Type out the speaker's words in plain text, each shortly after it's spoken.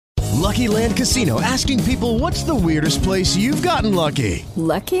Lucky Land Casino, asking people, what's the weirdest place you've gotten lucky?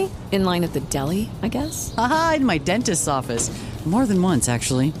 Lucky? In line at the deli, I guess? Aha, in my dentist's office. More than once,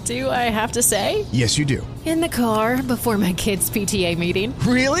 actually. Do I have to say? Yes, you do. In the car before my kids' PTA meeting.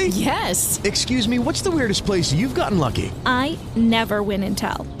 Really? Yes. Excuse me, what's the weirdest place you've gotten lucky? I never win and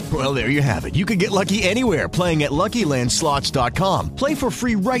tell. Well, there you have it. You can get lucky anywhere, playing at LuckyLandSlots.com. Play for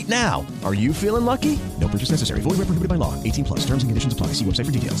free right now. Are you feeling lucky? No purchase necessary. Void where prohibited by law. 18 plus. Terms and conditions apply. See website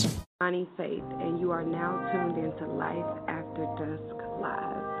for details. Bonnie Faith, and you are now tuned into Life After Dusk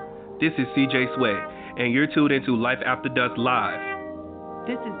Live. This is CJ Sway, and you're tuned into Life After Dusk Live.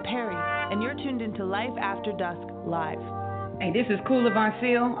 This is Perry, and you're tuned into Life After Dusk Live. Hey, this is Kula Von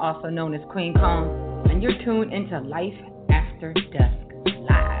Seal, also known as Queen Kong, and you're tuned into Life After Dusk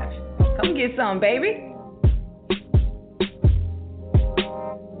Live. Come get some, baby.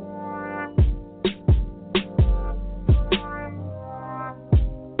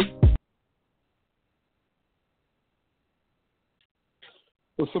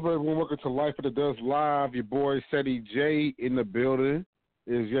 What's up, everyone? Welcome to Life After Dusk Live. Your boy, Seti J, in the building.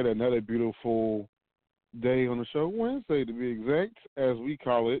 It is yet another beautiful day on the show. Wednesday, to be exact, as we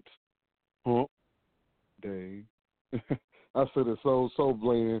call it, Hump Day. I said it so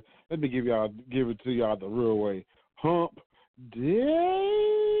blatant. Let me give it to y'all the real way. Hump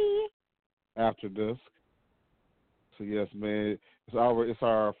Day after dusk. So yes, man, it's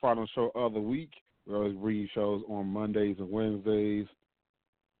our final show of the week. We always bring you shows on Mondays and Wednesdays.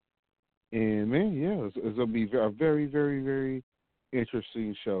 And man, yeah, it's gonna be a very, very, very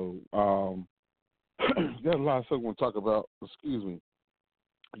interesting show. Got a lot of stuff I want to talk about. Excuse me.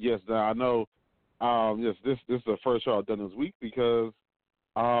 Yes, now I know. Yes, this is the first show I've done this week because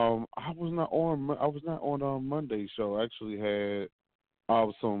I was not on Monday's show. I actually had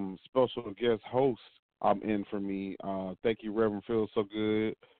some special guest hosts in for me. Thank you, Reverend Phil, so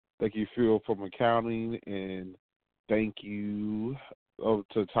good. Thank you, Phil, from accounting, and thank you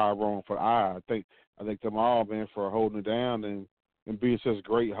to Tyrone for I thank them all, man, for holding it down and being such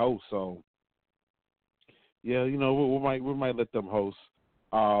great hosts. So yeah, you know, we might let them host.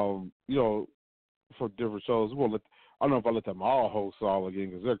 You know, for different shows. I don't know if I let them all host all again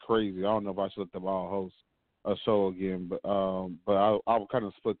because they're crazy. I don't know if I should let them all host a show again, but I'll kind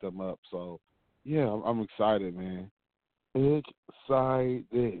of split them up. So yeah, I'm excited, man.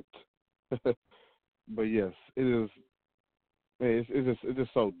 Excited. But yes, it is. Man, it's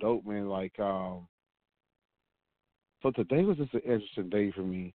just so dope, man. Like, so today was just an interesting day for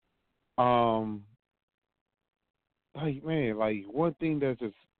me. Like, man, like one thing that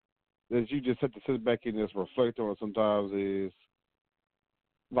you just have to sit back and just reflect on sometimes is,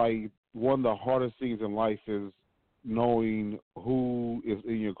 like, one of the hardest things in life is knowing who is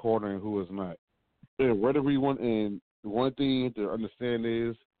in your corner and who is not. And one thing to understand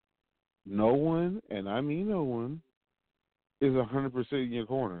is no one, and I mean no one, is 100% in your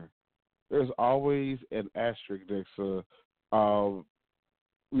corner. There's always an asterisk next to,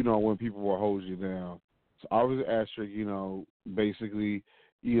 you know, when people will hold you down. It's always an asterisk, you know, basically,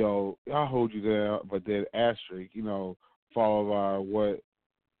 you know, I'll hold you down, but then asterisk, you know, followed by what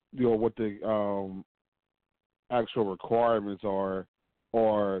the actual requirements are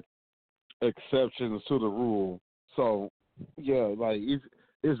or exceptions to the rule. So, yeah, like it's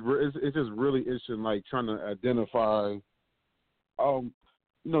just really interesting, like trying to identify, you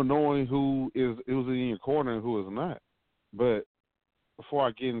know, knowing who is in your corner and who is not. But before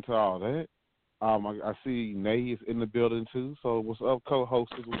I get into all that, I see Nay is in the building too. So what's up,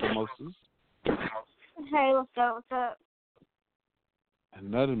 co-hostess with the mostest? Hey, what's up?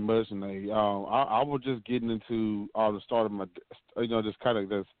 Nothing much, Nay. I was just getting into the start of my, you know, just kind of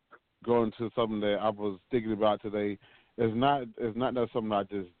just going to something that I was thinking about today. It's not something I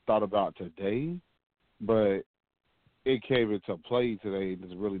just thought about today, but it came into play today and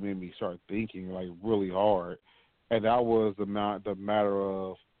just really made me start thinking like really hard. And that was the matter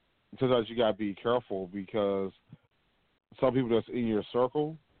of sometimes you gotta be careful because some people that's in your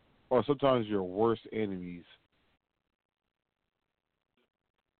circle are sometimes your worst enemies.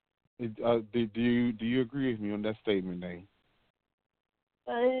 Do you agree with me on that statement, Nate?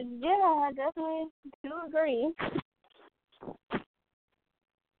 Yeah, I definitely do agree.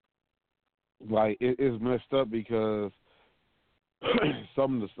 Like it's messed up because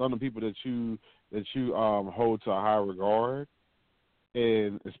some of the people that you hold to a high regard,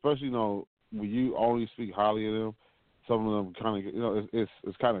 and especially, you know, when you only speak highly of them, some of them kind of, you know,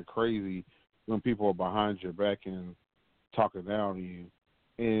 it's kind of crazy when people are behind your back and talking down to you,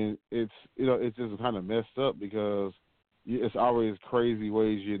 and it's, you know, it's just kind of messed up because it's always crazy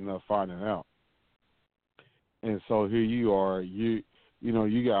ways you end up finding out. And so here you are, you know,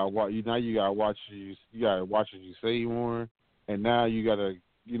 you gotta watch. You gotta watch as you say more, and now you gotta,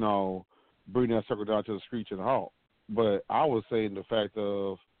 you know, bring that circle down to the screeching halt. But I was saying the fact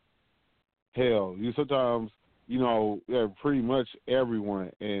of, hell, you sometimes, you know, pretty much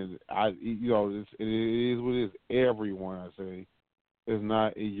everyone, and you know, it is what it is. Everyone, I say, is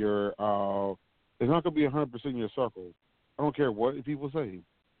not in your. It's not gonna be 100% in your circle. I don't care what people say.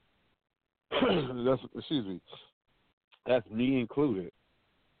 Excuse me. That's me included.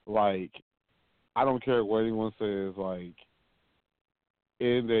 Like, I don't care what anyone says. Like,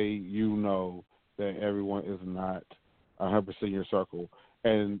 you know that everyone is not 100% in your circle,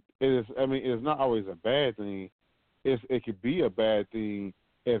 and it is. I mean, it's not always a bad thing. It could be a bad thing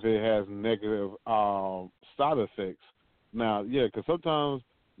if it has negative side effects. Now, yeah, because sometimes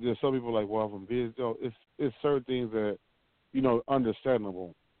there's some people like, well, I'm busy. You know, it's certain things that, you know,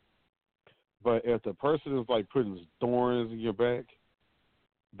 understandable. But if the person is like putting thorns in your back,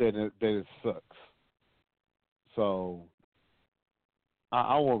 then it sucks. So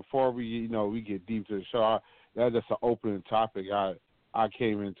I want, before we get deep to the show, that's just an open topic. I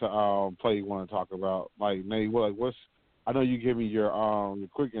came into play want to talk about. Like, Nate, I know you gave me your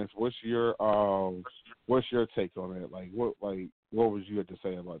quick answer. What's your take on it? Like, what was you had to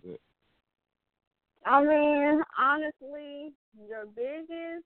say about that? I mean, honestly, your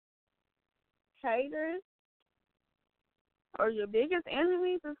biggest haters or your biggest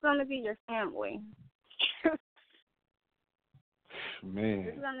enemies is going to be your family. Man.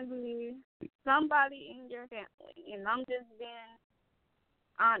 It's going to be somebody in your family. And I'm just being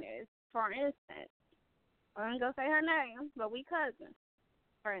honest. For instance, I ain't going to say her name, but we cousins,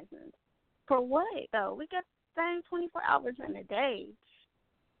 for instance. For what, though? We got the same 24 hours in a day.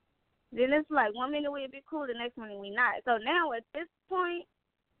 Then it's like 1 minute we'll be cool, the next minute we not. So now at this point,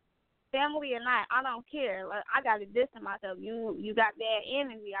 family or not, I don't care. Like, I got to distance myself. You got bad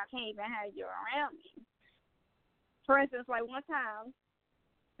energy. I can't even have you around me. For instance, like one time,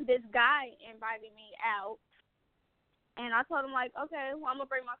 this guy invited me out, and I told him, like, okay, well, I'm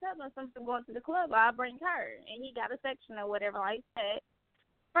going to bring my cousin since I'm going to the club. I'll bring her. And he got a section or whatever like that.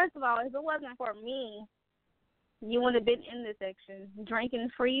 First of all, if it wasn't for me, you wouldn't have been in the section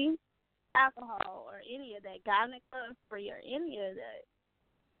drinking free alcohol or any of that, guy in the club free or any of that.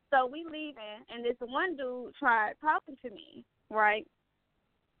 So we leaving, and this one dude tried talking to me, right?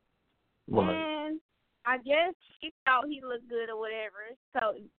 And I guess she thought he looked good or whatever.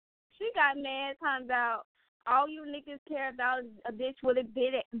 So she got mad, talking about all you niggas care about is a bitch with a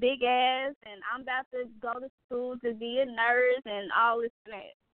big ass, and I'm about to go to school to be a nurse and all this and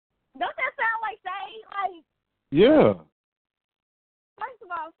that. Don't that sound like Shay? Like, yeah. First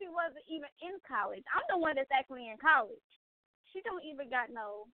of all, she wasn't even in college. I'm the one that's actually in college. She don't even got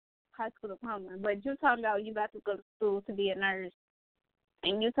no high school diploma. But you talking about you about to go to school to be a nurse,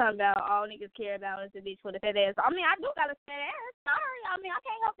 and you talking about all niggas care about is a bitch with a fat ass. I mean, I do got a fat ass. Sorry. I mean, I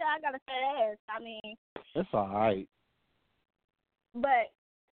can't help that I got a fat ass. I mean, that's all right. But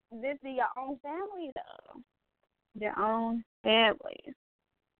this is your own family, though. Your own family.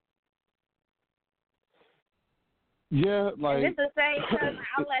 Yeah, like. And it's the same cousin.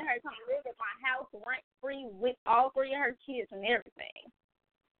 I let her come live at my house rent free with all three of her kids and everything.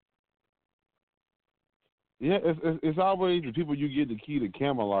 Yeah, it's always the people you get the key to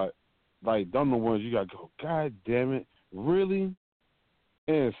Camelot, like, them the ones you got to go, God damn it, really?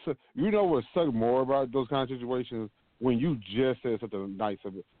 And you know what sucks more about those kind of situations? When you just said something nice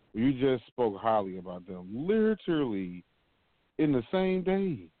of it, when you just spoke highly about them, literally in the same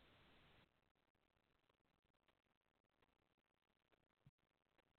day.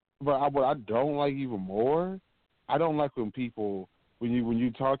 But what I don't like even more, I don't like when people, when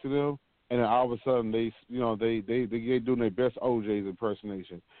you talk to them, and then all of a sudden they doing their best OJ's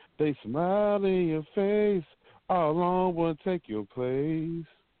impersonation. They smile in your face, how long will it take your place?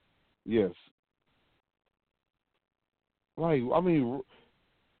 Yes. Like, I mean,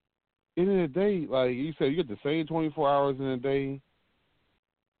 in the day, like you said, you get the same 24 hours in a day,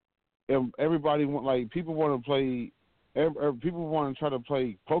 and everybody people want to play. People want to try to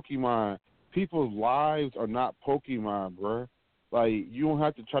play Pokemon. People's lives are not Pokemon, bruh. Like, you don't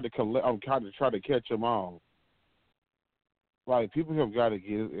have to try to try to catch them all. Like, people have got to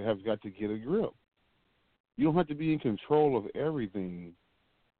get a grip. You don't have to be in control of everything.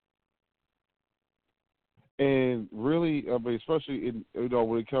 And really, I mean, especially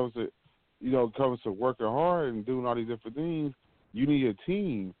when it comes to working hard and doing all these different things, you need a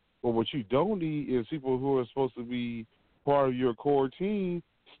team. But what you don't need is people who are supposed to be part of your core team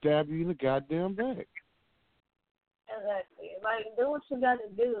stab you in the goddamn back. Exactly. Like, do what you got to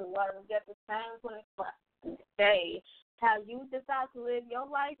do. Like, we got the same 24 hours a day How you decide to live your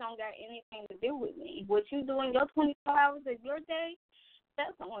life don't got anything to do with me. What you do in your 24 hours of your day,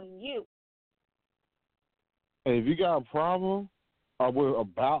 that's on you. And if you got a problem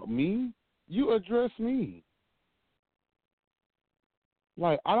about me, you address me.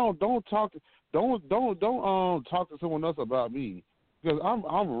 Like don't talk to someone else about me, because I'm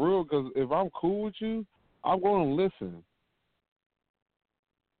real. Because if I'm cool with you, I'm going to listen.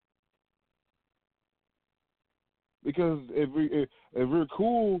 Because if we're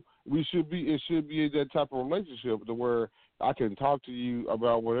cool, it should be that type of relationship to where I can talk to you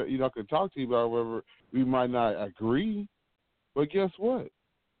about whatever, I can talk to you about whatever. We might not agree, but guess what?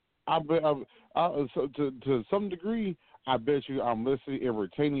 To some degree, I bet you I'm listening and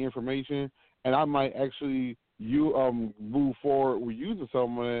retaining information, and I might actually move forward with using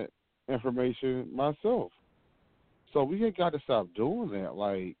some of that information myself. So we ain't got to stop doing that.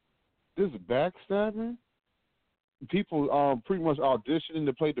 Like this backstabbing. People pretty much auditioning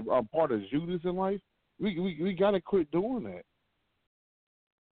to play the part of Judas in life. We got to quit doing that.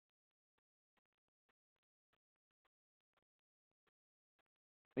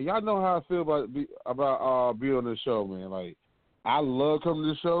 And y'all know how I feel about being on this show, man. Like I love coming to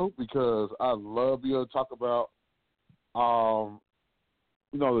the show because I love being able to talk about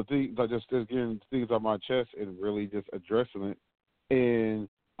the things, like just getting things on my chest and really just addressing it. And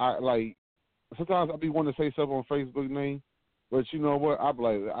I like. Sometimes I be wanting to say something on Facebook, name, but you know what? I'm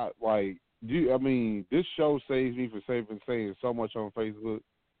like, this show saves me from saying so much on Facebook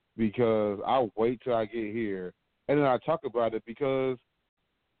because I wait till I get here and then I talk about it because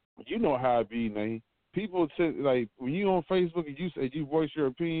you know how it be, Nate. People like when you on Facebook and you voice your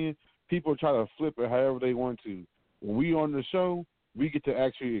opinion, people try to flip it however they want to. When we on the show, we get to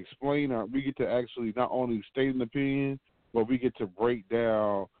actually explain we get to actually not only state an opinion, but we get to break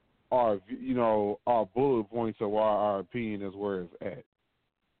down our bullet points of why our opinion is where it's at.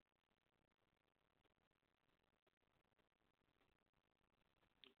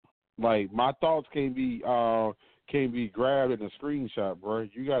 Like my thoughts can't be grabbed in a screenshot, bro.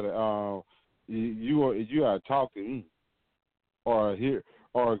 You gotta you gotta talk to me, or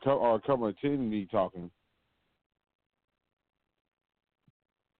come attend me talking.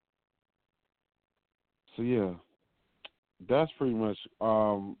 So yeah, that's pretty much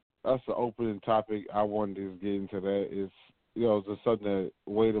that's the opening topic. I wanted to get into that. It's it's just something that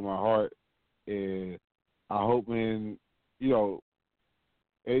weighed in my heart, and I hope, man,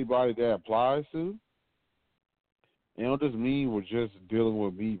 anybody that applies to, it don't just mean we're just dealing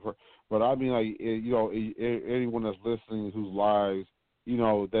with me, but I mean like anyone that's listening whose lives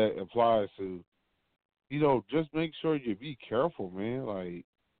that applies to, just make sure you be careful, man. Like,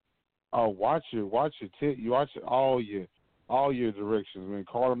 watch all your directions, man.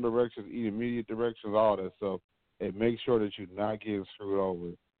 Call them directions, eat immediate directions, all that stuff, and make sure that you're not getting screwed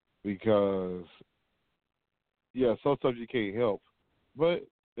over. Because, some stuff you can't help. But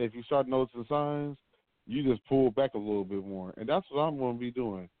if you start noticing signs, you just pull back a little bit more. And that's what I'm going to be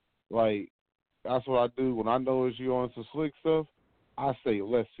doing. Like, that's what I do. When I notice you on some slick stuff, I say,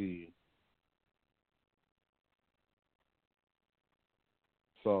 let's see.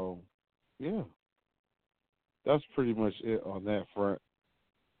 So, yeah. That's pretty much it on that front.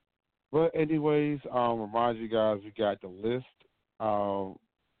 But anyways, remind you guys we got the list of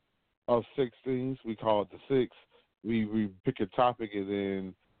 6 things. We call it the 6. We pick a topic and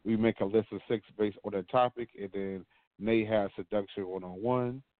then we make a list of 6 based on that topic, and then Nate has Seduction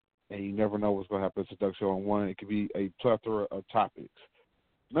 101, and you never know what's going to happen in Seduction 101. It could be a plethora of topics.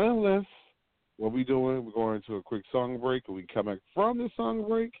 Nonetheless, what we're doing, we're going into a quick song break. When we come back from the song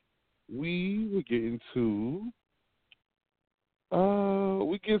break, we will get into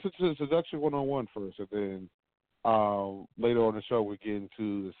Seduction 101 first, and then later on the show we get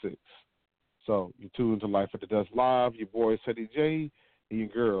into the 6. So you tune into Life After Dusk Live. Your boy Ceddy J and your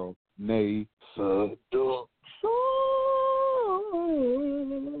girl Nay Seduction.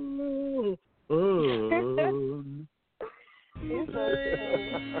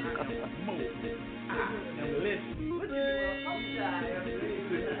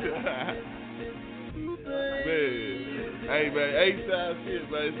 Hey, man, A-side shit,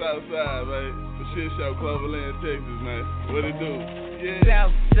 man. It's outside, man. The shit show, Cloverland, Texas, man. What it do? Yeah.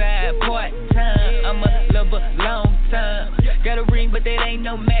 Southside, part-time. I'm a lover, long time. Got a ring, but that ain't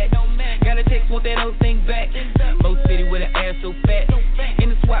no match. Got a text, want that old thing back. Mo City with an ass so fat. In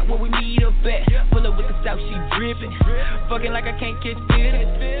the spot where we meet up at. Pull up with the South, she drippin'. Fucking like I can't catch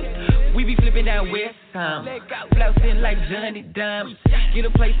feelings. We be flipping down West Time. Flousing like Johnny Diamond. Get a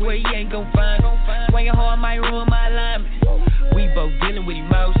place where he ain't gon' find me. Swinging hard might ruin my alignment. We both dealing with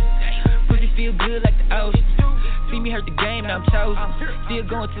emotions. Pussy feel good like the ocean. See me hurt the game, now I'm chosen. Still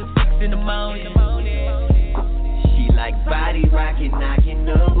going till 6 in the morning. She like body rockin', knockin'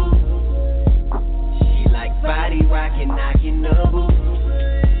 the booth. She like body rockin', knockin' the booth.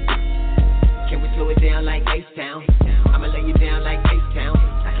 Can we slow it down like H-Town? I'ma lay you down like H-Town.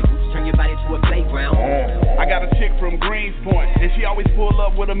 Turn your body to a playground. I got a chick from Greenspoint, and she always pull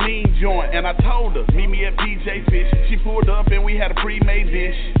up with a mean joint. And I told her, meet me at PJ Fish. She pulled up and we had a pre-made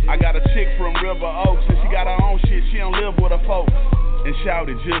dish. I got a chick from River Oaks, and she got her own shit. She don't live with her folks. And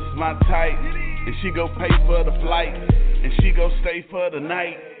shouted just my type. And she go pay for the flight. And she go stay for the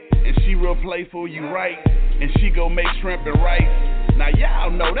night. And she real playful, you right. And she go make shrimp and rice. Now y'all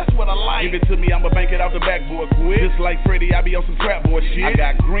know that's what I like. Give it to me, I'ma bank it off the backboard quick. Just like Freddie, I be on some trap boy shit. I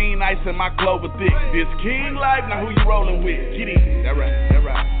got green ice in my clover thick. This king life, now who you rolling with? Get easy, that right.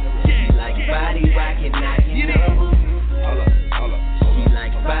 She like body rockin', knockin' the booth. Hold up. She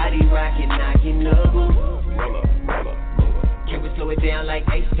like body rockin', knockin' the booth. Roll up. Can we slow it down like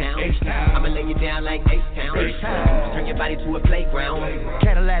H-Town? I'ma lay you down like H-Town. Turn your body to a playground.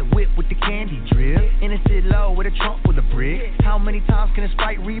 Cadillac whip with the candy drip. In a sit low with a trunk full of bricks. How many times can a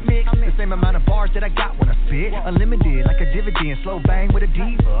Sprite remix? The same amount of bars that I got when I spit. Unlimited like a dividend. Slow bang with a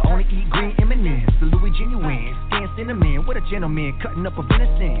diva. Only eat green M&M's. The Louis Genuine. Skin cinnamon with a gentleman. Cutting up a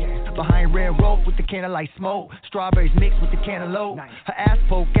venison. Behind red rope with the candlelight smoke. Strawberries mixed with the cantaloupe. Her ass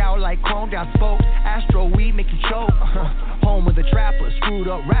poke out like chrome down spokes. Astro weed make you choke. Home of the trappers, screwed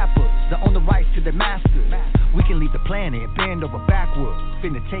up rappers that own the rights to the masters. We can leave the planet, bend over backwards.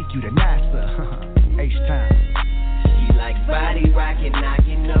 Finna take you to NASA. H-Time. She like body rockin',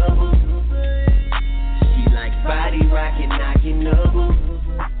 knockin' the booth. She like body rockin', knockin' the booth.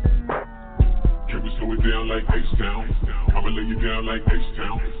 Can we slow it down like H-Town? I'ma lay you down like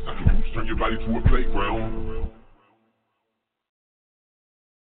H-Town. Turn your body to a playground.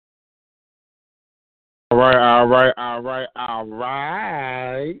 All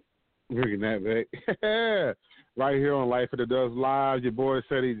right. Bringing that back. Right here on Life After Dusk Live, your boy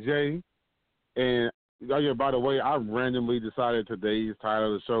Ceddy J. And by the way, I randomly decided today's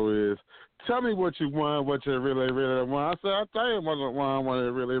title of the show is Tell Me What You Want, What You Really, Really Want. I said, I'll tell you what I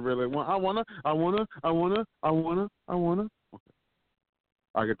really, really want. I wanna. Okay.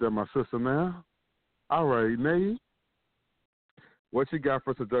 I get that my sister now. All right, Nate. What you got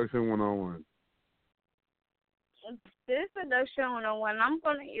for Seduction 101? This Seduction 101, I'm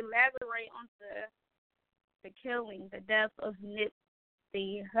going to elaborate on the killing, the death of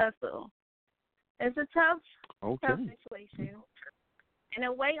Nipsey Hussle. It's a tough situation. And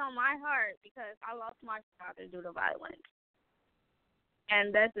it weighed on my heart because I lost my father due to violence.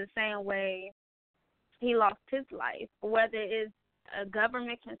 And that's the same way he lost his life, whether it's a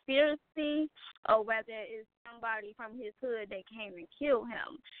government conspiracy or whether it's somebody from his hood that came and killed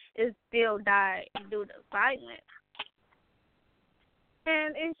him. It still died due to violence.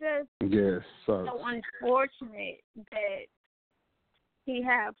 And it's just so unfortunate that he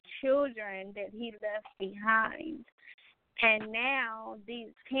have children that he left behind. And now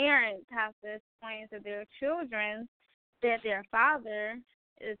these parents have to explain to their children that their father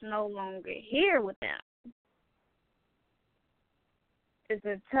is no longer here with them. It's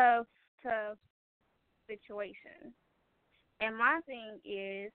a tough situation. And my thing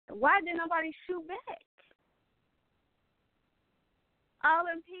is, why did nobody shoot back? All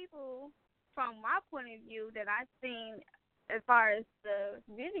the people, from my point of view, that I've seen as far as the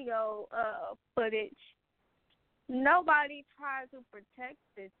video footage, nobody tried to protect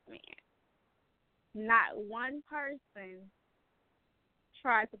this man. Not one person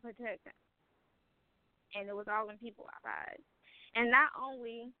tried to protect him. And it was all the people outside. And not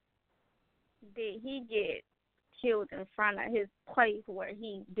only did he get killed in front of his place where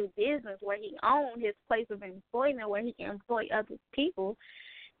he do business, where he owned his place of employment, where he can employ other people,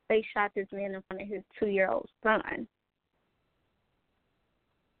 they shot this man in front of his 2-year-old son.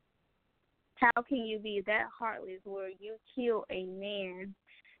 How can you be that heartless where you kill a man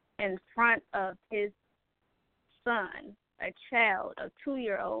in front of his son, a child, a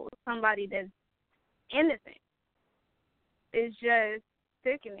 2-year-old, somebody that's innocent? It's just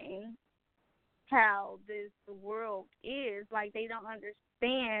sickening how this world is. Like, they don't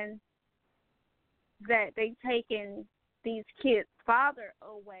understand that they've taken these kids' father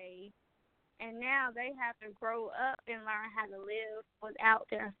away, and now they have to grow up and learn how to live without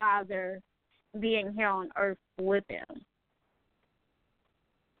their father being here on earth with them.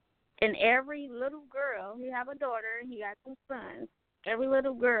 And every little girl, he have a daughter, he got 2 sons, every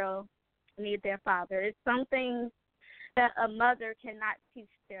little girl needs their father. It's something that a mother cannot teach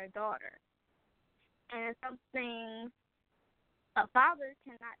their daughter. And some things a father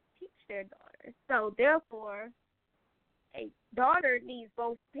cannot teach their daughter. So therefore, a daughter needs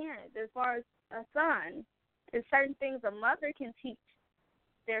both parents. As far as a son, there's certain things a mother can teach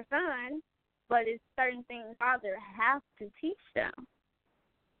their son, but it's certain things father has to teach them.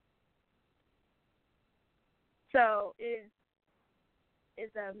 So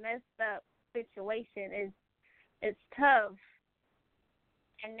it's a messed up situation. It's tough.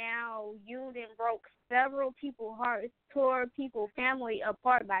 And now you then broke several people's hearts, tore people's family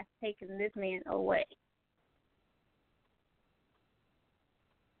apart by taking this man away.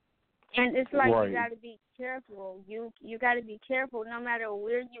 And it's like You got to be careful. You got to be careful no matter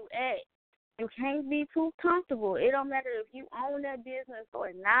where you at. You can't be too comfortable. It don't matter if you own that business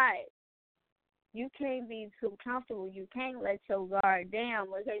or not. You can't be too comfortable. You can't let your guard down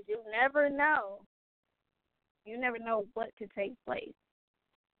because you never know. You never know what could take place.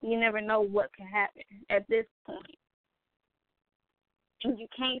 You never know what can happen at this point. And you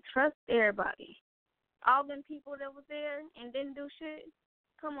can't trust everybody. All them people that was there and didn't do shit,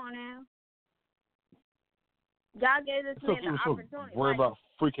 come on now. God gave this man the opportunity. Worry about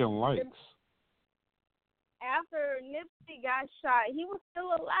freaking likes. After Nipsey got shot, he was still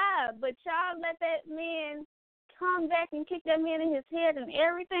alive, but y'all let that man come back and kick that man in his head and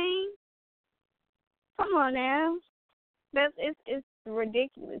everything. Come on now, it's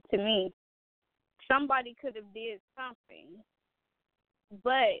ridiculous to me. Somebody could have did something,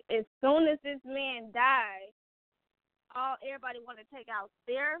 but as soon as this man died, everybody want to take out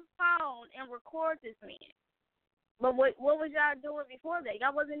their phone and record this man. But what was y'all doing before that?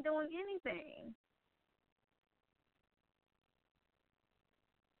 Y'all wasn't doing anything.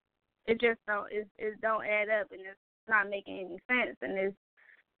 It just don't add up, and it's not making any sense, and it's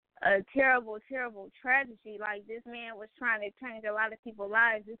a terrible, terrible tragedy. Like, this man was trying to change a lot of people's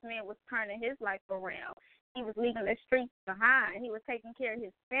lives. This man was turning his life around. He was leaving the streets behind. He was taking care of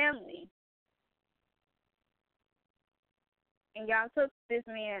his family. And y'all took this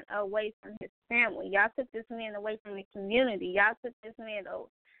man away from his family. Y'all took this man away from the community. Y'all took this man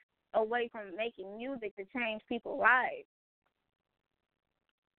away from making music to change people's lives.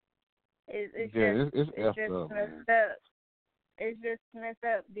 It's just messed up. It's just messed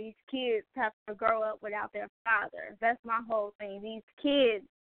up. These kids have to grow up without their father. That's my whole thing. These kids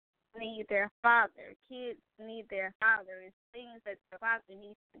need their father. Kids need their father. It's things that the father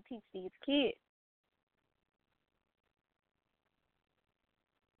needs to teach these kids.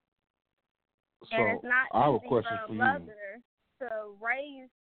 So and it's not I have a easy question for for a you. mother to raise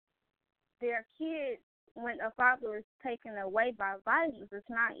their kids when a father is taken away by violence. It's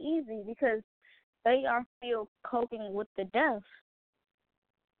not easy because they are still coping with the death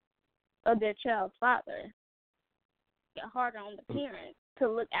of their child's father. It's harder on the parents to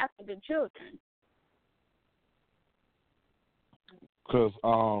look after the children. Because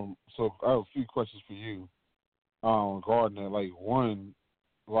so I have a few questions for you, regarding that. Like, one,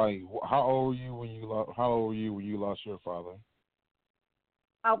 like, how old were you when you lost your father?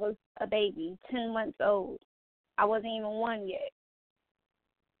 I was a baby, 10 months old. I wasn't even 1 yet.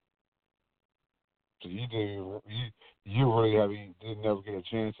 So you really didn't never get a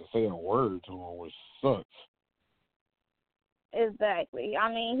chance to say a word to him, which sucks. Exactly.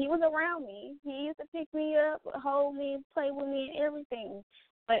 I mean, he was around me. He used to pick me up, hold me, play with me, and everything.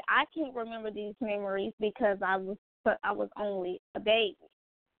 But I can't remember these memories because I was only a baby.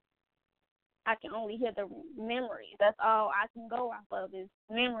 I can only hear the memories. That's all I can go off of is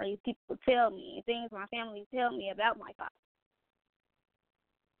memories people tell me, things my family tell me about my father.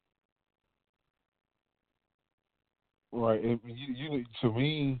 Right, and you to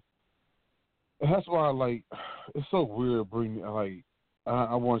me, that's why, like, it's so weird bringing, like,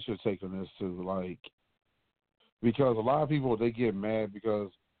 I want your take on this too, like, because a lot of people, they get mad because,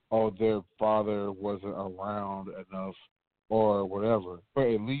 their father wasn't around enough or whatever, but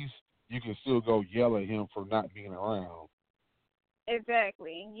at least you can still go yell at him for not being around.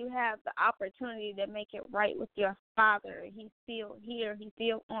 Exactly. You have the opportunity to make it right with your father. He's still here. He's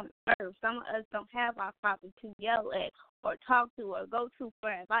still on earth. Some of us don't have our father to yell at or talk to or go to for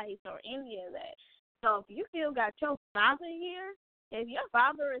advice or any of that. So if you still got your father here, if your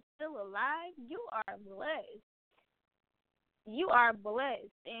father is still alive, you are blessed. You are blessed,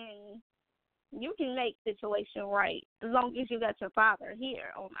 and you can make the situation right as long as you got your father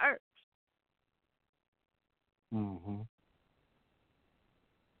here on earth. Mm-hmm.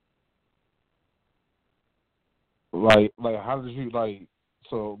 Like, how did you, like,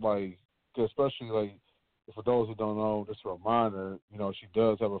 so, like, especially, like, for those who don't know, just a reminder, she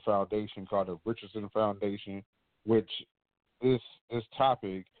does have a foundation called the Richardson Foundation, which this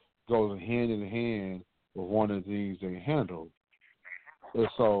topic goes hand in hand with one of the things they handle. And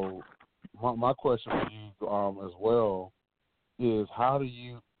so my question for you as well is how do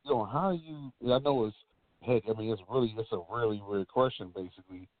you I know it's it's a really weird question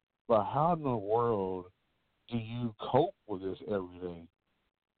basically, but how in the world do you cope with this every day?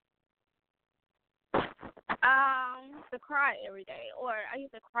 To cry every day, or I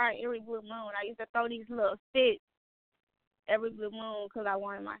used to cry every blue moon. I used to throw these little fits every blue moon because I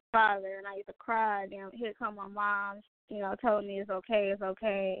wanted my father, and I used to cry. Then here come my mom, telling me it's okay, it's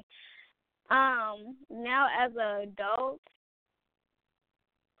okay. Now as an adult,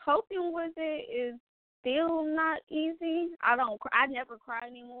 coping with it is still not easy. I never cry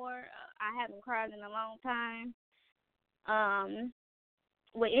anymore. I haven't cried in a long time.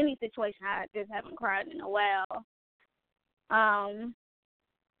 With any situation, I just haven't cried in a while.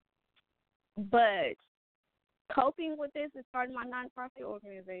 But coping with this is starting my nonprofit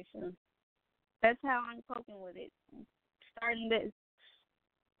organization. That's how I'm coping with it. Starting this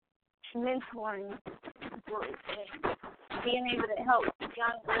mentoring group and being able to help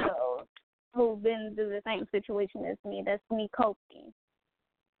young girls who've been through the same situation as me. That's me coping.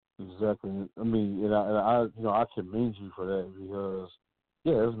 Exactly. I mean, and I commend you for that because,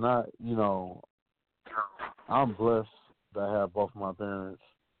 yeah, it's not, I'm blessed that I have both my parents,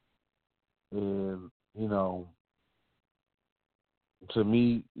 and to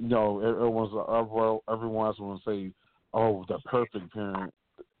me, everyone's going to say, "Oh, the perfect parent."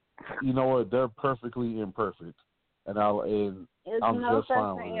 You know what? They're perfectly imperfect, and I'm just fine with it. There's no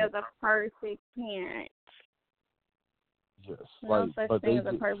such thing as a perfect parent. Yes, no such thing as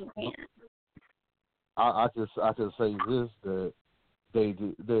a perfect parent. I could say this, that they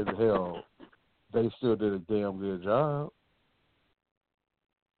still did a damn good job.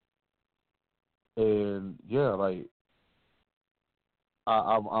 And yeah, like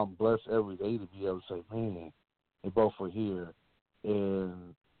I'm blessed every day to be able to say, man, they both were here,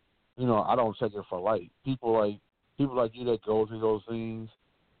 and I don't take it for light. People like you that go through those things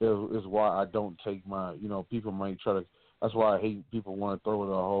is why I don't take my. People might try to. That's why I hate people want to throw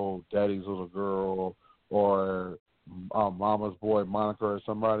the whole daddy's little girl or mama's boy moniker or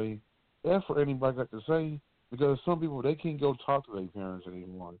somebody. That's for anybody got to say. Because some people, they can't go talk to their parents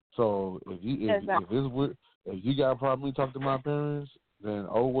anymore. So if you got a problem with talking to my parents, then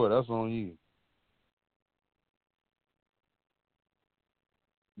that's on you.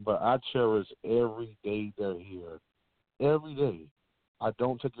 But I cherish every day they're here. Every day. I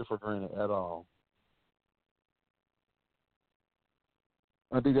don't take it for granted at all.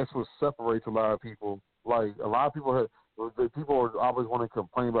 I think that's what separates a lot of people. Like, a lot of people always want to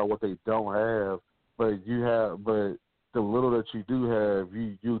complain about what they don't have. But the little that you do have,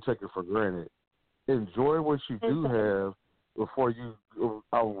 you take it for granted. Enjoy what you do have before you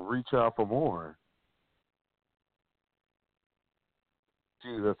reach out for more.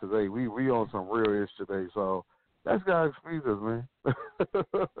 Jesus, today we on some real ish today, so that's God's excuses, man.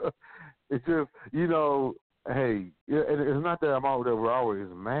 It's just hey, it's not that I'm out there we're always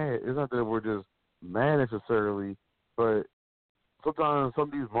mad. It's not that we're just mad necessarily, but sometimes some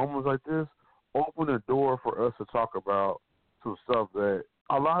of these moments like this open the door for us to talk about some stuff that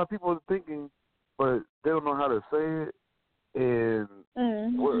a lot of people are thinking, but they don't know how to say it. And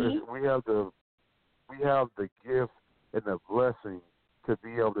we have the gift and the blessing to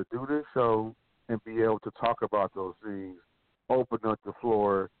be able to do this show and be able to talk about those things, open up the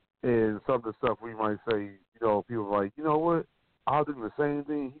floor, and some of the stuff we might say, people are like, you know what, I'll do the same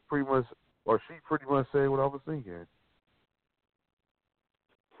thing. She pretty much said what I was thinking.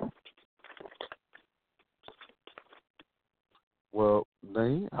 Well,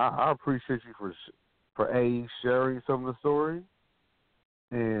 Nate, I appreciate you for A, sharing some of the story,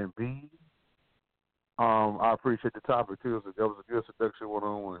 and B, I appreciate the topic too. That was a good seduction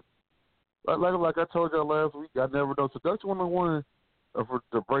 101. Like I told y'all last week, I never know seduction 101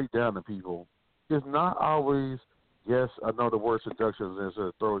 to break down to people. It's not always. Yes, I know the word seduction is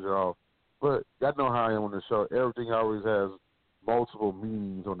it throws you off, but y'all know how I am on the show. Everything always has multiple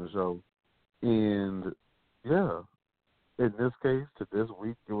meanings on the show, and yeah. In this case, to this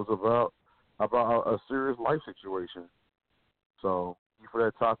week, it was about a serious life situation. So, thank you for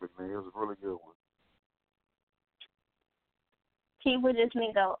that topic, man. It was a really good one. People just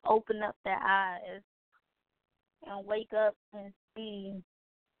need to open up their eyes and wake up and see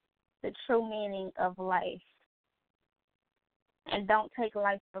the true meaning of life. And don't take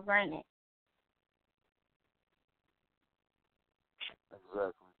life for granted.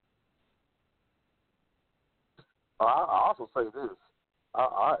 Exactly. I also say this.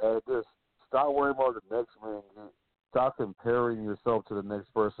 I add this. Stop worrying about the next man. Stop comparing yourself to the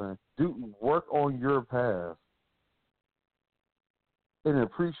next person. Do work on your path. and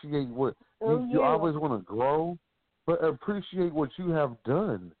appreciate what you always want to grow, but appreciate what you have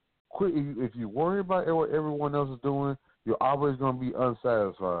done. Quit if you worry about what everyone else is doing, you're always going to be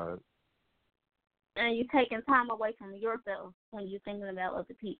unsatisfied. And you're taking time away from yourself when you're thinking about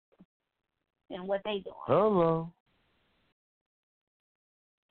other people and what they doing. Hello.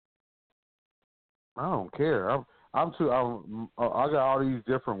 I don't care. I got all these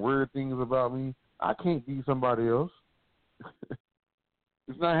different weird things about me. I can't be somebody else.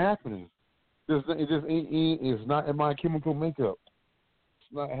 It's not happening. It just ain't. It's not in my chemical makeup.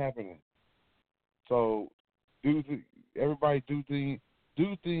 It's not happening. So, everybody do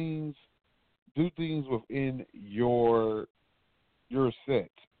things within your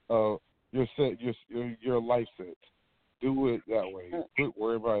set of your life set. Do it that way. Quit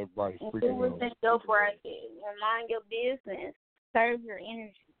worrying about everybody freaking out. Do what's in your bracket. Mind your business. Serve your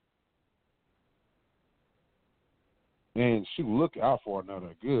energy. And shoot, look out for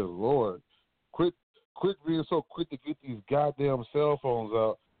another. Good Lord. Quit being so quick to get these goddamn cell phones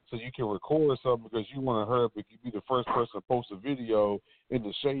out so you can record something because you want to hurry up and be the first person to post a video in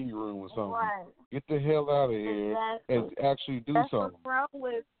the shade room or something. Right. Get the hell out of here and actually do something.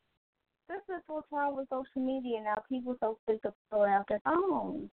 This is what's wrong with social media now. People so quick to pull out their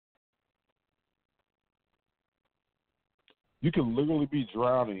phones. You can literally be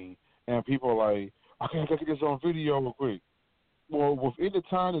drowning and people are like, I gotta get this on video real quick. Well, within the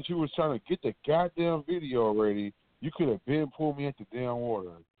time that you was trying to get the goddamn video ready, you could have been pulled me into damn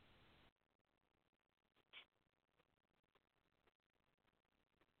water.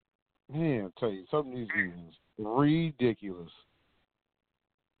 Man, I tell you, some of these reasons ridiculous.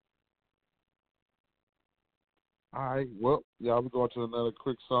 All right, well, y'all, we're going to another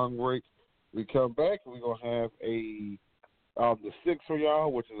quick song break. We come back, and we're going to have the 6 for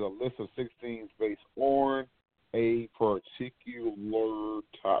y'all, which is a list of 16s based on a particular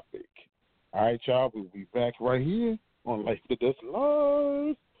topic. All right, y'all, we'll be back right here on Life After Dusk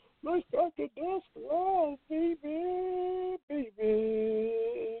Live. Life After Dusk Live, baby.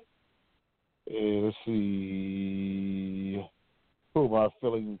 And let's see. Who am I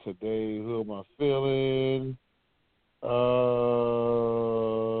feeling today? Who am I feeling?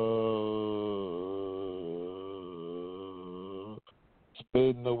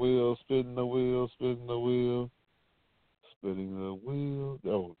 Spin the wheel, spin the wheel, spin the wheel. Spinning the wheel.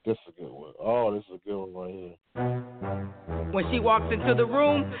 Oh, this is a good one. Oh, this is a good one right here. When she walks into the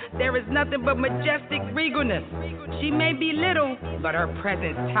room, there is nothing but majestic regalness. She may be little, but her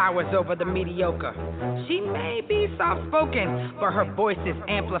presence towers over the mediocre. She may be soft-spoken, but her voice is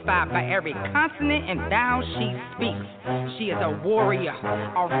amplified by every consonant and vowel she speaks. She is a warrior,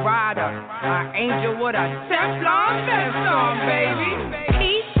 a rider, an angel with a Teflon vest on, baby.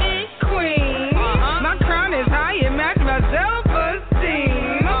 Peach is queen. My crown is high and match my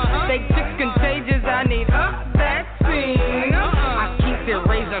self-esteem. They tick contagious, I need a vaccine. I keep it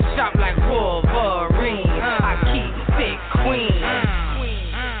razor sharp like Wolverine. I keep it queen.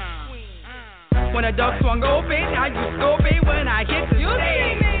 When a dog swung open, I use scorpion when I hit the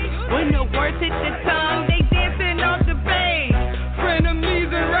stage. When the words hit the tongue, they dancing off the page.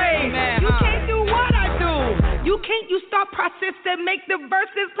 Frenemies and rage. You can't do what I do. You can't use thought process to make the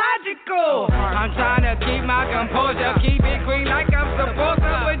verses logical. I'm trying to keep my composure, keep it green like I'm supposed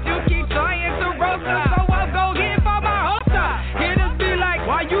to, but you keep trying to roast us, so I'll go here for my holster. Hitters be like,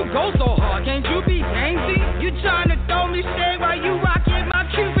 why you go so hard? Can't you be dainty? You trying to throw me shade while you rocking my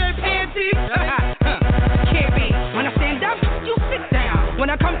Cuban panties? Can't be. When I stand up, you sit down. When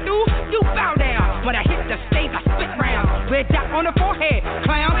I come through, you bow down. When I hit the stage, I spit round. Red dot on the forehead,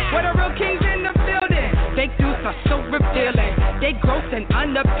 clown. Where the real kings in the building. Fake dudes are so revealing. They gross and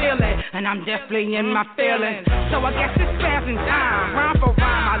unappealing, and I'm definitely in my feelings. So I guess it's passing time. Rhyme for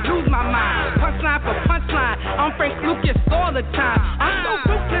rhyme, I lose my mind. Punchline for punchline, I'm Frank Lucas all the time. I'm so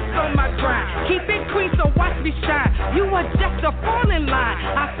ruthless on my grind. Keep it clean, so watch me shine. You are just a falling line.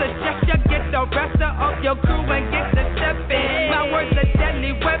 I suggest you get the rest of your crew and get the step in. My words a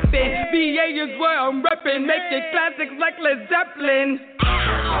deadly weapon. BA is where I'm reppin', making classics like Led Zeppelin.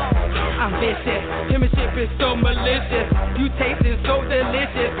 I'm vicious, penmanship is so malicious. You tasting so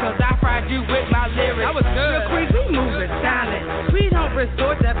delicious, cause I fried you with my lyrics. That was good. The queens, we moving silent. We don't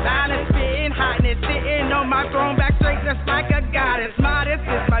resort to violence, spitting hotness, sitting on my throne back straight just like a goddess. Modest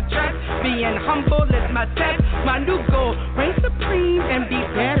is my dress, being humble is my test. My new goal, reign supreme and be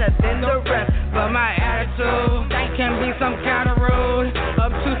better than the rest. But my attitude can be some kind of rude,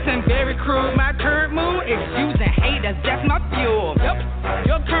 obtuse and very crude. My current mood is using haters, that's my fuel. Yep.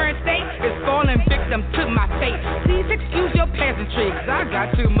 Your current state is falling victim to my fate. Please excuse your peasantry, cause I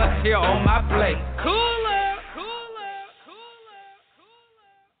got too much here on my plate. Cooler.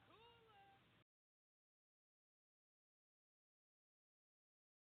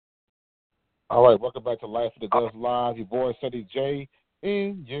 All right, welcome back to Life After Dusk Live. Your boy, Ceddy J,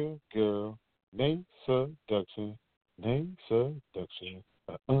 and your girl, Nate Seduction. Nate Seduction.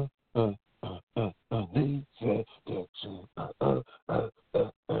 Nate Seduction.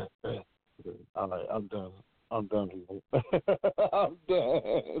 All right, I'm done. I'm done, people. I'm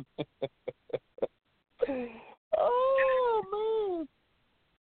done. Oh, man.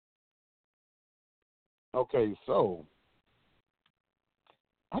 Okay, so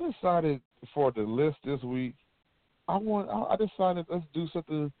I decided for the list this week, I decided let's do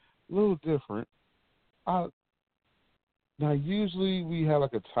something a little different. Now, usually we have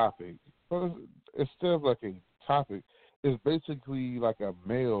like a topic, but instead of like a topic, it's basically like a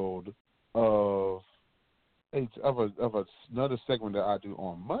meld of another segment that I do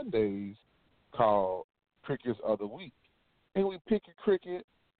on Mondays called Crickets of the Week, and we pick a cricket.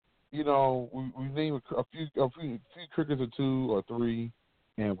 You know, we name a few crickets or 2 or 3,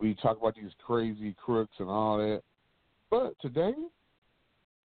 and we talk about these crazy crooks and all that. But today,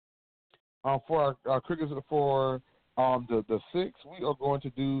 for our crickets for the 6th, we are going to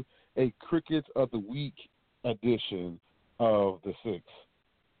do a Crickets of the Week edition of the 6th.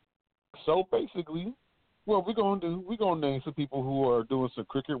 So basically, what we're gonna name some people who are doing some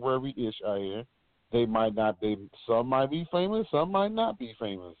cricket worthy-ish out here. They might not be. Some might be famous. Some might not be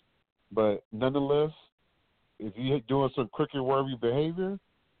famous. But nonetheless, if you're doing some cricket-worthy behavior,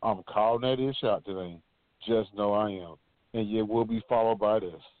 I'm calling that ish out today. Just know I am. And it will be followed by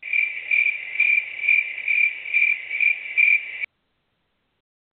this.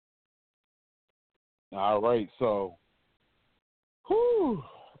 All right, so,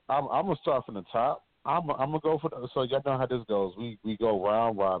 I'm going to start from the top. I'm going to go so y'all know how this goes. We go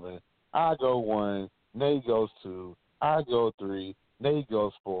round robin. I go 1, Nate goes 2, I go 3, Nate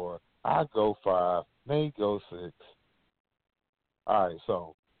goes 4, I go 5, Nate goes 6. All right,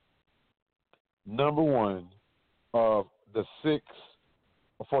 so number 1 of the 6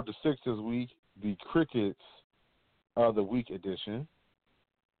 for the 6th this week, the Crickets of the Week edition.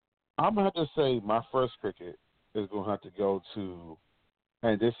 I'm gonna have to say my first cricket is gonna have to go to,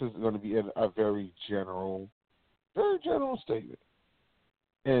 and this is going to be a very general statement,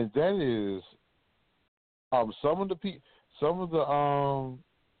 and that is some of the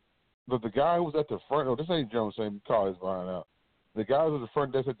guy who was at the front. Oh, this ain't Jones saying call his line out. The guy who was at the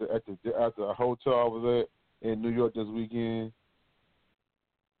front desk at the hotel I was at in New York this weekend.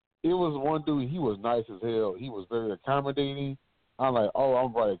 It was one dude. He was nice as hell. He was very accommodating. I'm like, oh,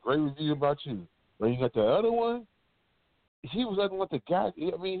 I'm writing a great review about you. But you got the other one. He was acting like the guy.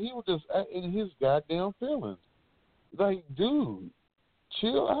 I mean, he was just in his goddamn feelings. Like, dude,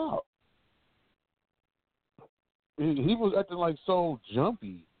 chill out. He was acting like so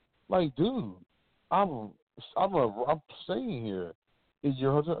jumpy. Like, dude, I'm saying here, in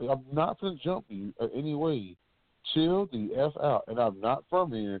your hotel, I'm not gonna jump you in any way. Chill the F out. And I'm not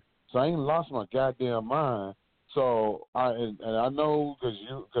from here, so I ain't lost my goddamn mind. So I know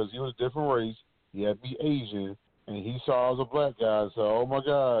because you was a different race, you had to be Asian, and he saw I was a black guy. So oh my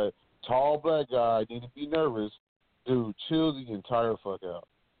God, tall black guy, need to be nervous, dude. Chill the entire fuck out.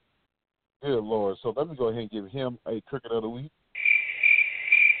 Good Lord. So let me go ahead and give him a Cricket of the Week.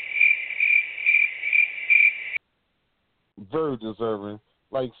 Very deserving.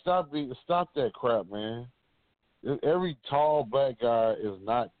 Like stop that crap, man. Every tall black guy is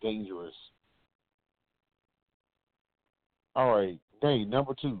not dangerous. All right, Dane,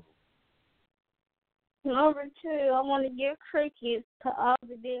 number 2. Number 2, I want to give crickets to all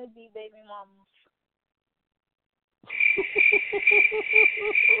the deadbeat baby mamas.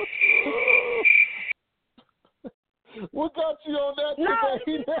 What got you on that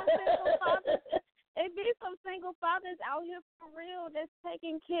today? It be some single fathers out here for real that's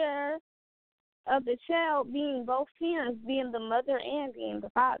taking care of the child, being both parents, being the mother and being the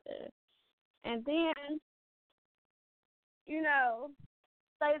father. And then,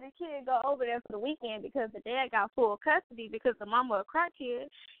 say the kid go over there for the weekend because the dad got full custody because the mama a crackhead.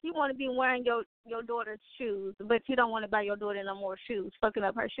 You want to be wearing your daughter's shoes, but you don't want to buy your daughter no more shoes, fucking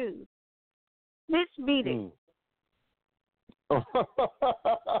up her shoes. Bitch, beat it.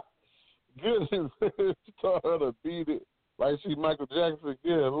 Goodness, she told her to beat it like she Michael Jackson.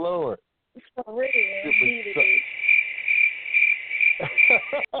 Good Lord. For real, beat it.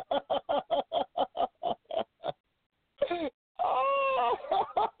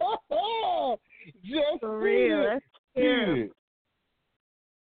 Just for real, beat it.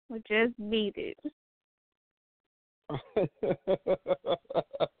 Just beat it.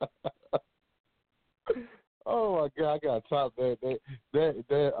 Oh my God, I gotta top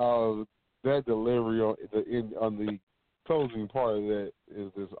that delivery on the closing part of that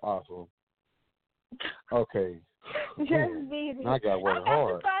is just awesome. Okay. Just beat it. I got to work hard.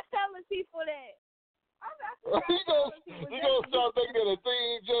 I got to start telling people that. You gonna start thinking that a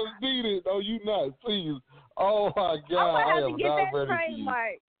thing just beat it. No, you not. Please. Oh my God, I am not ready for you.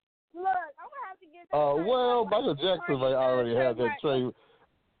 Look, I'm gonna have to get that. Well, Michael Jackson might already have that trademark.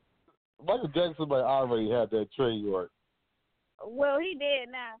 Michael Jackson might already have that trademark. Well, he did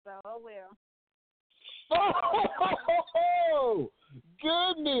now, so oh well. Oh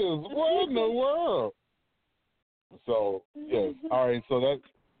goodness! What in the world? So yes, all right. So that's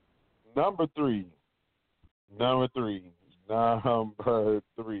number three. Number three. I'm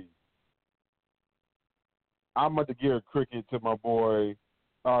about to give a cricket to my boy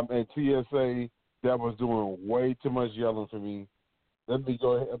at TSA that was doing way too much yelling for me. Let me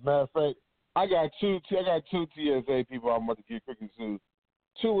go ahead. Matter of fact, I got two TSA people I'm about to give crickets to.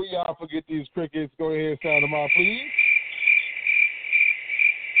 Two of y'all forget these crickets. Go ahead and sound them out, please.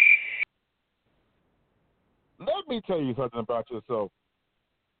 Let me tell you something about yourself.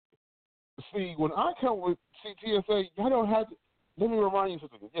 See, when I come with TSA, I don't have to. Let me remind you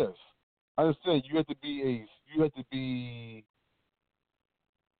something. Yes, I understand you have to be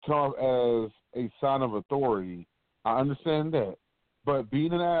come as a sign of authority. I understand that, but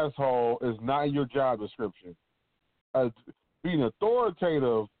being an asshole is not in your job description. Being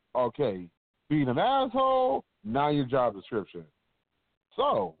authoritative, okay. Being an asshole, not in your job description.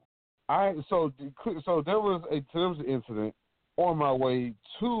 So there was an incident on my way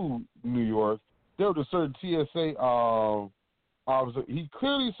to New York. There was a certain TSA officer. He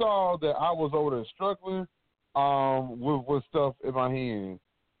clearly saw that I was over there struggling with stuff in my hand,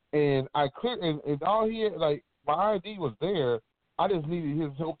 and and all he had, like, my ID was there. I just needed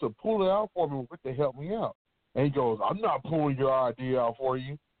his help to pull it out for me to help me out. And he goes, "I'm not pulling your ID out for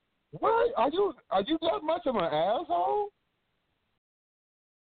you." What? Are you that much of an asshole?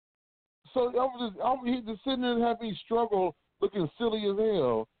 So he just sitting there and having me struggle, looking silly as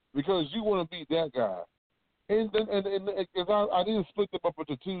hell because you want to be that guy. And because I didn't split them up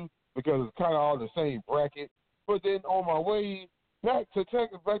into two because it's kind of all the same bracket. But then on my way back to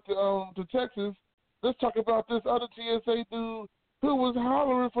Texas, let's talk about this other TSA dude who was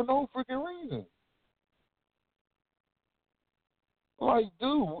hollering for no freaking reason. Like,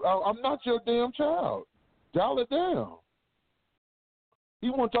 dude, I'm not your damn child. Dial it down. He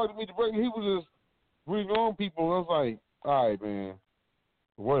wouldn't talk to me to break. He was just bringing on people. I was like, all right, man,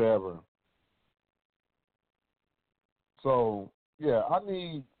 whatever. So, yeah, I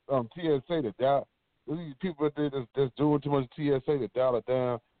need TSA to dial. These people that that's doing too much TSA to dial it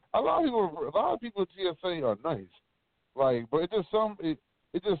down. A lot of people at TSA are nice. Like, but it's just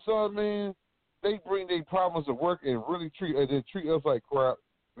some, man, they bring their problems to work and really treat us like crap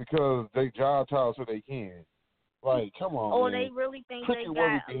because they job title so they can. Like, come on, or man. They really think they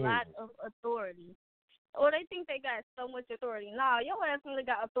got a lot of authority. Or they think they got so much authority. Nah, your ass only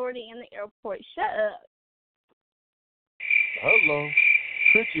got authority in the airport. Shut up. Hello.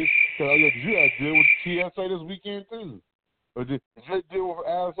 Cricket. Did you have to deal with TSA this weekend, too? Or did you deal with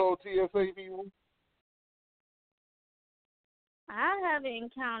asshole TSA people? I haven't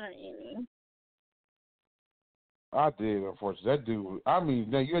encountered any. I did, unfortunately. That dude, I mean,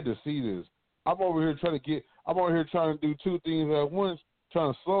 now you had to see this. I'm over here trying to do two things at once,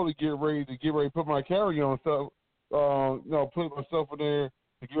 trying to slowly get ready to put my carry-on stuff, put myself in there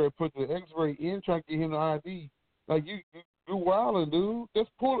to get ready to put the X-ray in, trying to get him the ID. Like, you wilding, dude. Just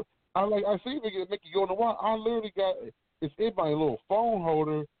pull it. I see if it make you go in the wild. I literally got, it's in my little phone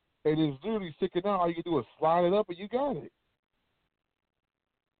holder, and it's literally sticking out. All you can do is slide it up, and you got it.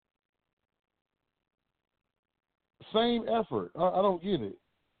 Same effort. I don't get it.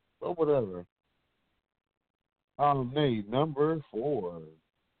 But whatever. Nate, number 4.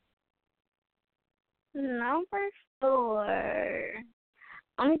 Number 4.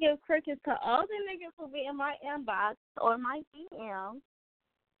 I'm going to give crickets to all the niggas who be in my inbox or my DM.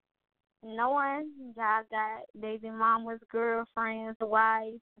 Knowing y'all got baby mama's girlfriends,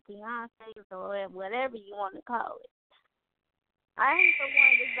 wives, fiancés, or whatever you want to call it. I ain't the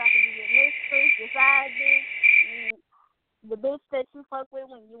one that's about to be your mistress, your side bitch, the bitch that you fuck with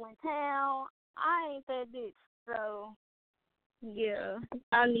when you in town. I ain't that bitch. So, yeah,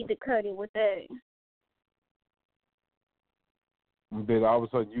 I need to cut it with that. Then all of a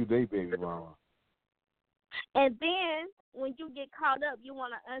sudden you they baby mama. And then when you get caught up, you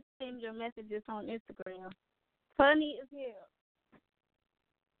want to unsend your messages on Instagram. Funny as hell.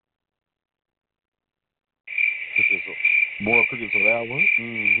 More crickets for that one.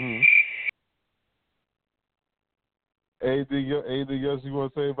 Mm-hmm. Anything else you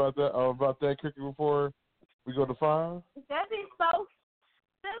want to say about that cricket before we go to 5? That is so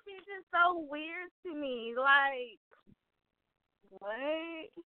stuff is just so weird to me. Like, what?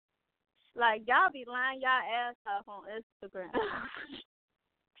 Like, y'all be lying y'all ass off on Instagram.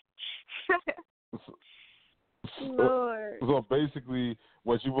 Lord. So basically,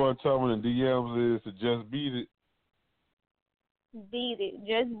 what you want to tell me in the DMs is to just beat it. Beat it.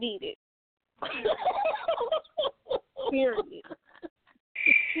 Just beat it. Period.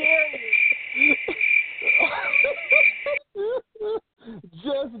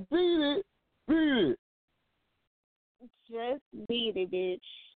 Just beat it. Beat it. Just beat it, bitch.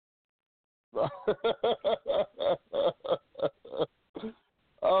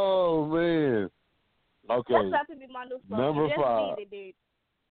 Oh, man. Okay. That's about to be my new slogan. Number Just 5. beat it, bitch.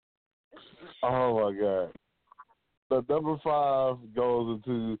 Oh, my God. The number 5 goes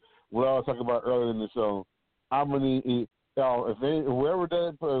into what I was talking about earlier in the show. How many, whoever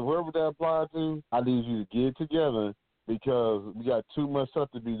that applies to, I need you to get together because we got too much stuff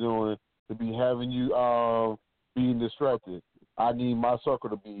to be doing to be having you being distracted. I need my circle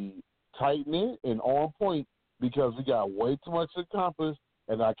to be tight-knit and on point because we got way too much to accomplish,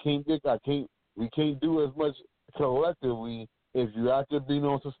 and we can't do as much collectively if you're out there being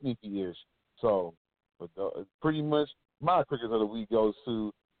on some sneaky-ish. So, pretty much my cricket of the week goes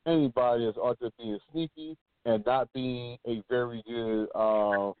to anybody that's out there being sneaky and not being a very good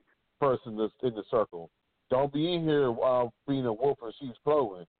person that's in the circle. Don't be in here being a wolf in sheep's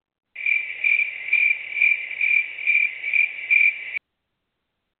clothing.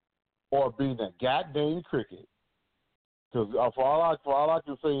 Or being a goddamn cricket. Because for all I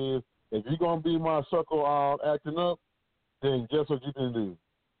can say is, if you're going to be in my circle acting up, then guess what you can do?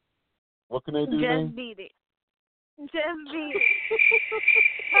 What can they do? Just beat it. Just beat it.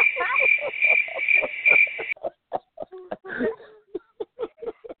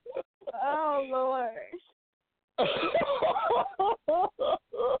 Oh, Lord.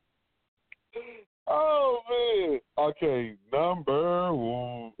 Oh, man. Okay, number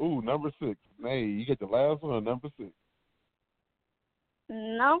 6. Hey, you get the last one, number 6.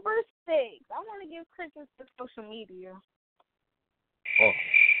 Number 6. I want to give crickets to social media. Oh.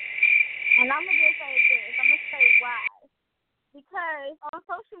 And I'm going to just say this. I'm going to say why. Because on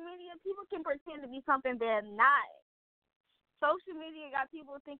social media, people can pretend to be something they're not. Social media got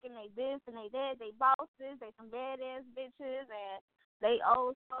people thinking they this and they that, they bosses, they some badass bitches, and they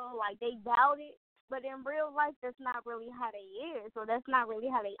also, like, they doubt it. But in real life, that's not really how they is, or that's not really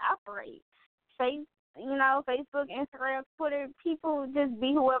how they operate. Facebook, Instagram, Twitter, people just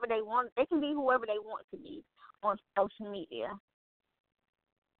be whoever they want. They can be whoever they want to be on social media.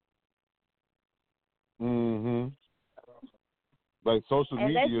 Mhm. Like social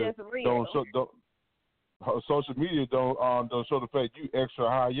and media that's just real. social media don't show the fact you extra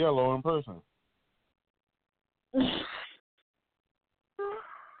high yellow in person.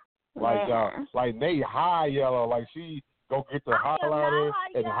 Like Nate high yellow, like she go get the highlighter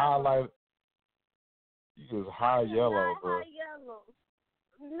and highlight. You was high yellow, bro. High yellow.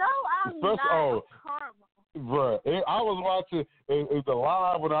 No, I'm not. I'm caramel. Bro, I was watching it the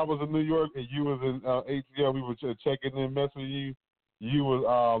live when I was in New York and you was in ATL. We were checking in, messing with you. You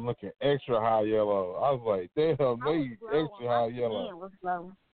was looking extra high yellow. I was like, damn, they extra high yellow. Was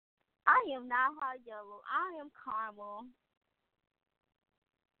low. I am not high yellow. I am caramel.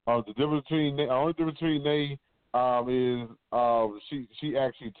 The only difference between they is she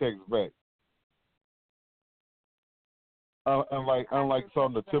actually texts back. Unlike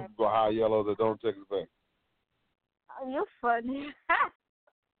some of the typical high yellows that don't text back. Oh, you're funny.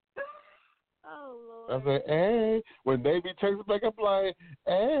 Oh, Lord. I say, hey, when they be texting back, I'm like,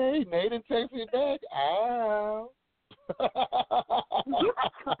 hey, Nathan text me back. Ow.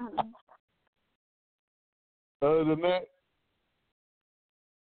 Other than that,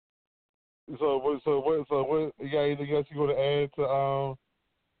 so what? You got anything else you want to add to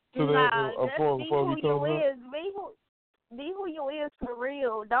that before we close up? Be who you is for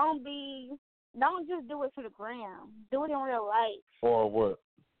real. Don't just do it for the gram. Do it in real life. Or what?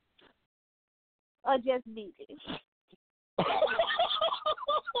 Or just beat it. I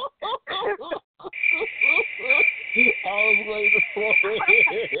was waiting for it.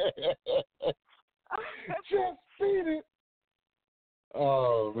 Just beat it.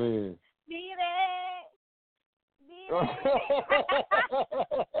 Oh, man. Beat it. Beat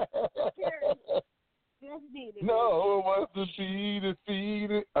it. Just beat it. No, what's the feed it, feed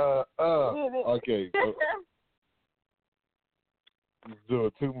it. Okay.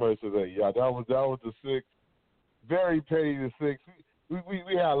 Doing too much today, y'all. That was the 6. Very petty the 6.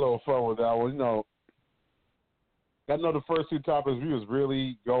 We had a little fun with that one. You know, I know the first 2 topics we was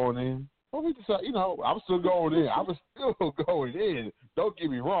really going in, Well, we decided, I'm still going in. I was still going in. Don't get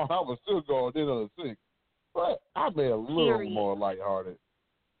me wrong. I was still going in on the 6th. But I made a little more lighthearted.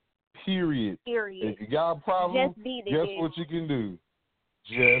 Period. If you got a problem, guess what you can do?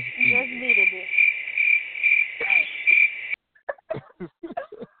 Just beat it.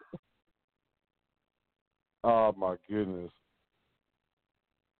 Oh, my goodness.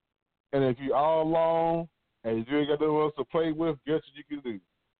 And if you all alone and you ain't got no one else to play with, guess what you can do?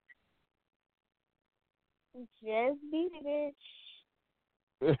 Just beat it, bitch.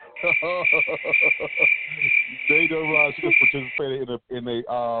 They know she just participated in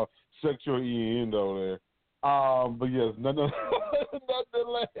a sexual innuendo there. But yes, nonetheless.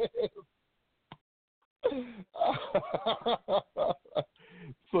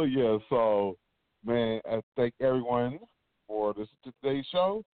 So man, I thank everyone for today's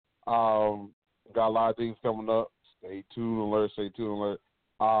show. Got a lot of things coming up. Stay tuned, alert.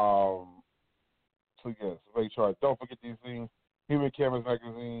 So yes, make sure. Don't forget these things. Human Cameras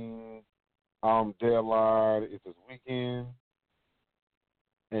Magazine, deadline is this weekend.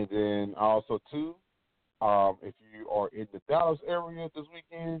 And then also too, if you are in the Dallas area this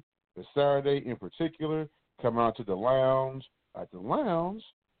weekend, this Saturday in particular, come out to the lounge. At the lounge,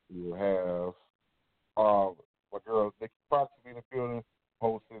 you will have my girl Nikki Fox in the building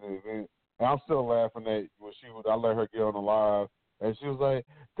hosting the event. And I'm still laughing at when I let her get on the live, and she was like,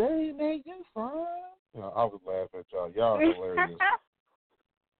 "They make you fun." I was laughing at y'all. Y'all are hilarious.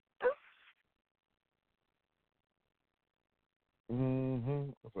 I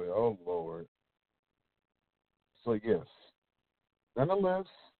was like, oh Lord. So yes, nonetheless,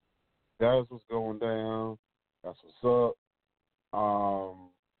 that's what's going down. That's what's up.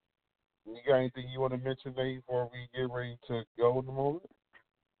 You got anything you want to mention, Nate, before we get ready to go in the moment?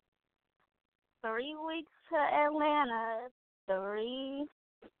 3 weeks to Atlanta. 3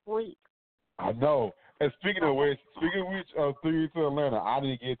 weeks. I know. And speaking of which, 3 weeks to Atlanta, I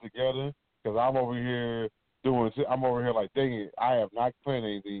didn't get together because I'm over here like, dang it, I have not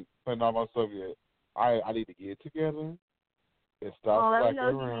planned all my stuff yet. I need to get together and stop slacking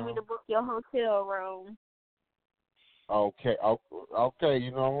around. You need me to book your hotel room. Okay. I'm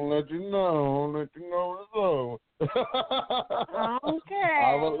gonna let you know. What's up. Okay.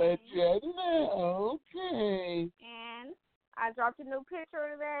 I will let you know. Okay. And I dropped a new picture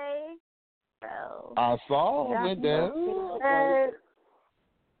today. So I saw him in there.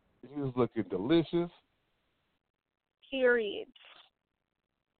 He was looking delicious. Period.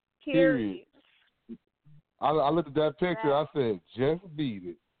 I looked at that picture. I said, just beat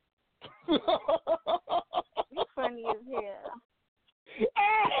it. You're funny as hell.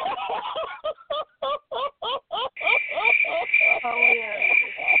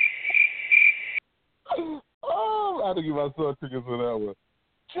 Oh, I had to give myself tickets for that one.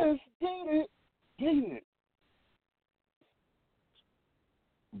 Just beat it.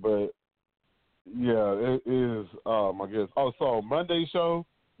 But yeah, it is. I guess. Oh, so Monday show,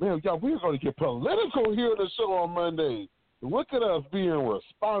 man, y'all, we're going to get political here on the show on Monday. Look at us being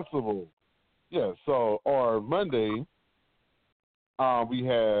responsible. Yeah. So on Monday, we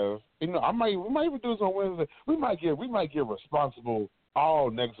have. We might even do this on Wednesday. We might get responsible all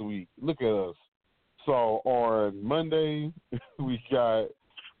next week. Look at us. So on Monday, we got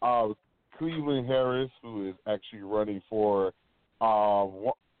Cleveland Harris, who is actually running for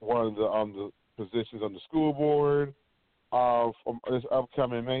one of the positions on the school board from this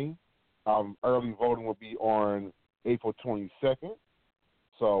upcoming May. Early voting will be on April 22nd.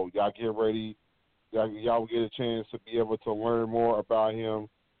 So y'all get ready. Y'all will get a chance to be able to learn more about him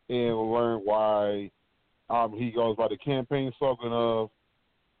and learn why he goes by the campaign slogan of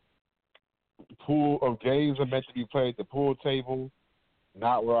pool of games are meant to be played at the pool table,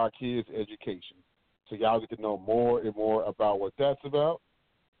 not with our kids' education. So y'all get to know more and more about what that's about.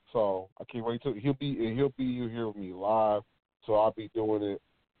 So I can't wait till he'll be here with me live. So I'll be doing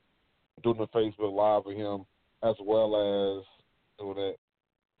the Facebook Live with him as well as doing it.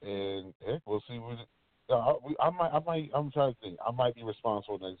 And heck, we'll see what I'm trying to think. I might be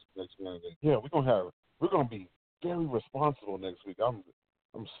responsible next Wednesday. Yeah, we're gonna be very responsible next week. I'm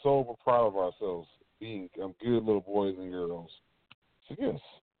so proud of ourselves being good little boys and girls. So yes.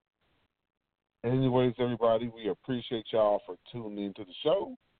 Anyways, everybody, we appreciate y'all for tuning into the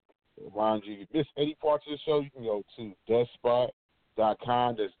show. Remind you, if you miss any parts of the show, you can go to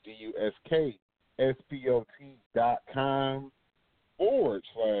duskspot.com. That's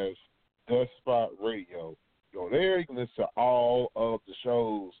DUSKSPOT.com/Dustspot Radio. Go there, you can listen to all of the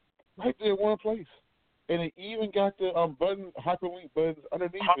shows right there in one place. And it even got the hyperlink buttons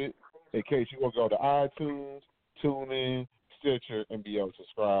underneath it in case you want to go to iTunes, TuneIn, Stitcher, and be able to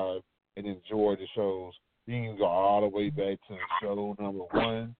subscribe and enjoy the shows, you can go all the way back to show number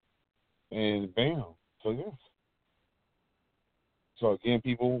 1, and bam. So, yes. So, again,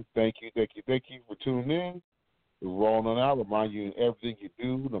 people, thank you for tuning in. We're rolling on out. Remind you in everything you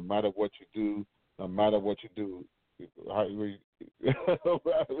do, no matter what you do, no matter what you do,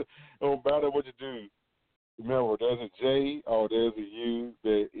 remember, there's a J or there's a U,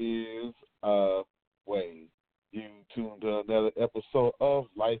 there is a way. You tuned to another episode of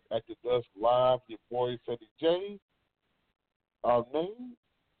Life After Dusk Live. Your boy, Cedric J. Our name?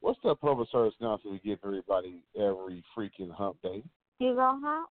 What's that public service announcement we give everybody every freaking hump day? You go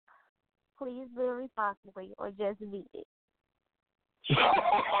hump? Please do it responsibly or just beat it.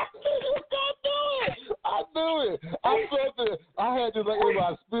 I knew it. I felt it. I had this like in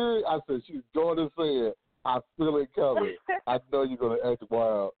my spirit. I said, she's going to say it. I feel it coming. I know you're going to act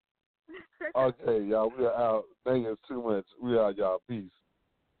wild. Okay, y'all, we are out. Thank you too much. We are, y'all. Peace.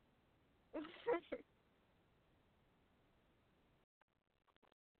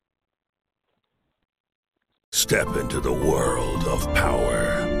 Step into the world of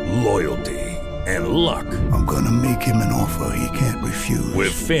power, loyalty, and luck. I'm going to make him an offer he can't refuse.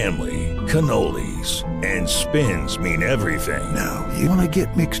 With family, cannolis, and spins mean everything. Now, you want to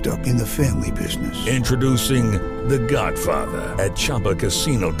get mixed up in the family business. Introducing The Godfather at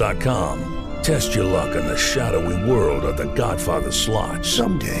ChumbaCasino.com. Test your luck in the shadowy world of The Godfather slot.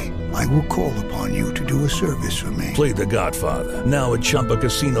 Someday, I will call upon you to do a service for me. Play The Godfather, now at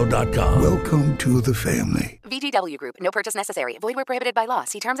ChumbaCasino.com. Welcome to the family. VGW Group. No purchase necessary. Void where prohibited by law.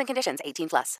 See terms and conditions. 18+.